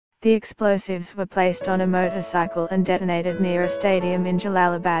The explosives were placed on a motorcycle and detonated near a stadium in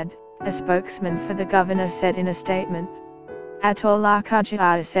Jalalabad, a spokesman for the governor said in a statement. Ayatollah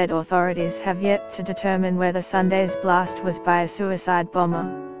Khamenei said authorities have yet to determine whether Sunday's blast was by a suicide bomber.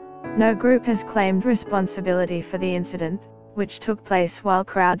 No group has claimed responsibility for the incident, which took place while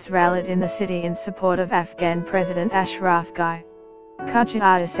crowds rallied in the city in support of Afghan President Ashraf Ghani.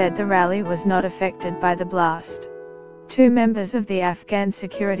 Khamenei said the rally was not affected by the blast. 2 members of the Afghan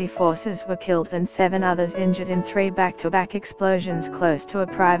security forces were killed and 7 others injured in 3 back-to-back explosions close to a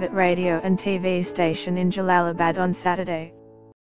private radio and TV station in Jalalabad on Saturday.